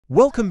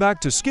Welcome back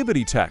to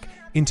SKIBIDI Tech.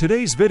 In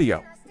today's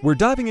video, we're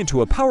diving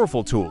into a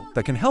powerful tool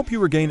that can help you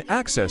regain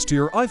access to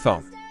your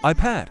iPhone,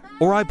 iPad,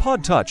 or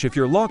iPod Touch if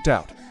you're locked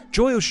out.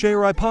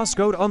 Joyoshare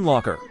iPasscode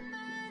Unlocker.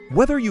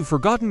 Whether you've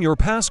forgotten your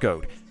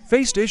passcode,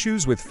 faced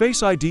issues with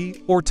Face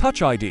ID or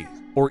Touch ID,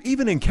 or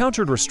even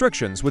encountered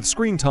restrictions with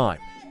screen time,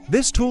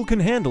 this tool can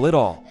handle it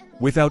all.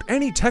 Without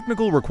any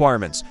technical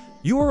requirements,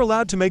 you are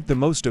allowed to make the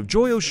most of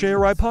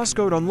Joyoshare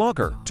iPasscode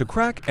Unlocker to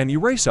crack and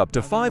erase up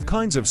to 5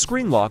 kinds of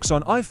screen locks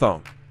on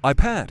iPhone,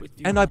 iPad,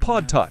 and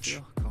iPod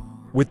Touch.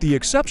 With the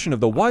exception of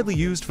the widely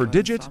used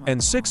 4-digit and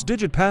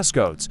 6-digit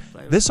passcodes,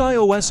 this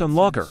iOS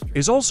unlocker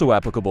is also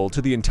applicable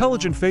to the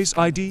Intelligent Face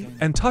ID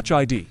and Touch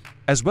ID,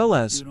 as well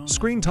as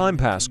Screen Time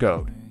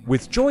Passcode.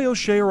 With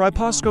Joyoshare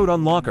iPasscode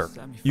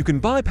Unlocker, you can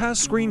bypass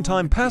screen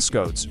time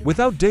passcodes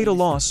without data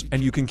loss,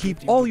 and you can keep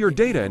all your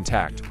data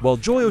intact, while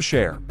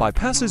Joyoshare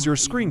bypasses your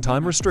screen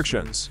time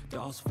restrictions.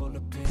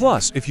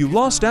 Plus, if you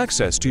lost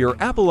access to your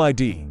Apple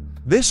ID,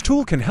 this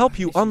tool can help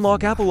you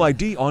unlock Apple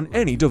ID on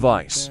any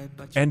device.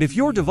 And if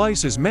your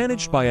device is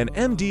managed by an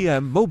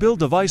MDM mobile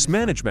device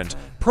management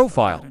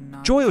profile,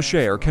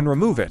 Joyoshare can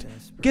remove it,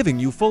 giving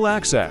you full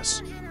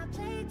access.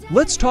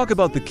 Let's talk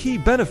about the key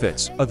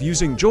benefits of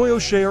using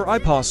Joyoshare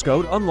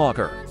iPasscode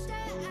Unlocker.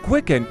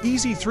 Quick and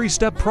easy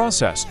 3-step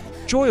process.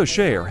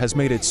 Joyoshare has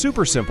made it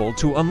super simple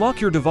to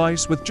unlock your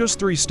device with just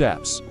 3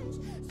 steps.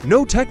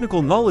 No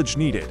technical knowledge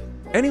needed.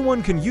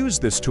 Anyone can use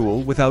this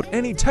tool without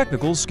any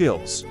technical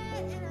skills.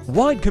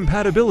 Wide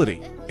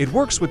compatibility. It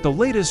works with the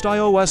latest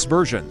iOS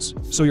versions,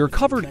 so you're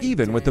covered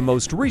even with the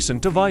most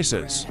recent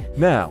devices.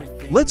 Now,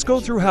 let's go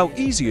through how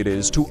easy it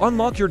is to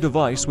unlock your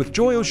device with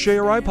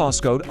Joyoshare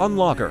iPasscode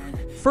Unlocker.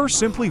 First,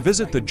 simply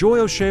visit the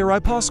Joyoshare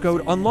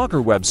iPasscode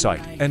Unlocker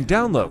website and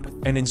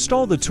download and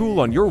install the tool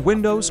on your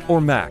Windows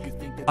or Mac.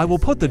 I will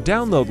put the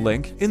download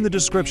link in the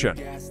description.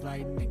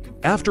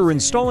 After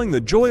installing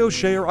the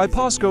Joyoshare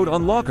iPasscode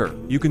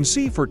Unlocker, you can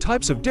see 4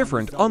 types of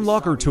different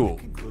unlocker tool.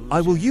 I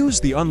will use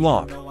the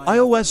Unlock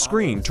iOS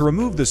screen to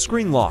remove the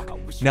screen lock.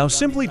 Now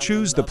simply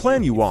choose the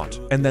plan you want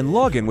and then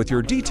log in with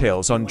your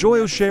details on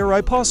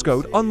Joyoshare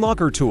iPasscode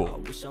Unlocker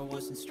tool.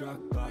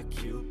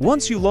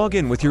 Once you log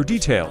in with your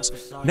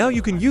details, now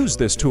you can use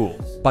this tool.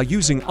 By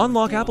using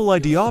Unlock Apple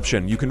ID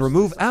option, you can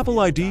remove Apple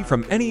ID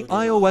from any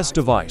iOS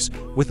device.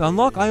 With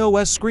Unlock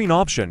iOS screen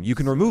option, you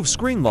can remove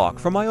screen lock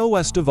from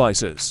iOS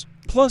devices.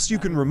 Plus, you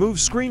can remove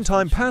Screen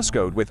Time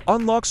Passcode with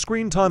Unlock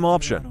Screen Time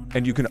option,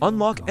 and you can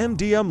unlock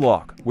MDM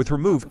lock with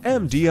Remove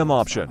MDM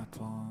option.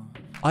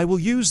 I will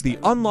use the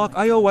Unlock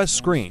iOS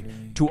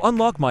screen to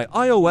unlock my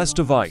iOS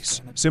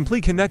device. Simply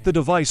connect the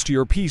device to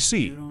your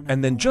PC,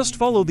 and then just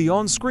follow the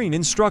on-screen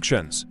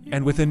instructions,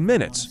 and within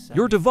minutes,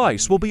 your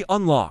device will be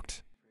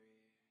unlocked.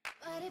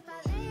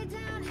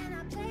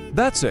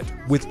 That's it.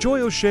 With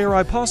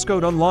Joyoshare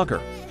iPasscode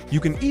Unlocker,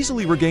 you can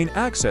easily regain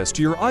access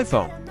to your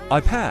iPhone,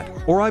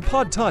 iPad, or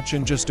iPod Touch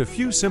in just a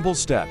few simple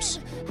steps.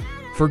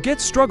 Forget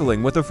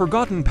struggling with a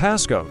forgotten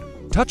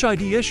passcode, Touch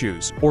ID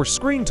issues, or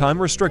screen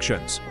time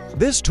restrictions.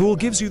 This tool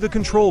gives you the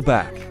control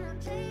back.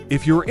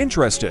 If you're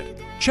interested,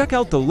 check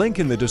out the link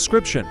in the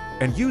description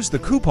and use the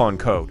coupon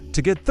code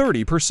to get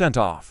 30%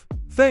 off.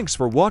 Thanks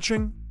for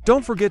watching.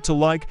 Don't forget to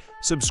like,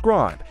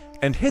 subscribe,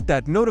 and hit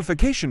that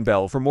notification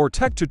bell for more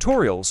tech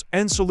tutorials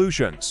and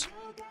solutions.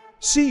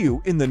 See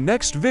you in the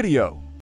next video.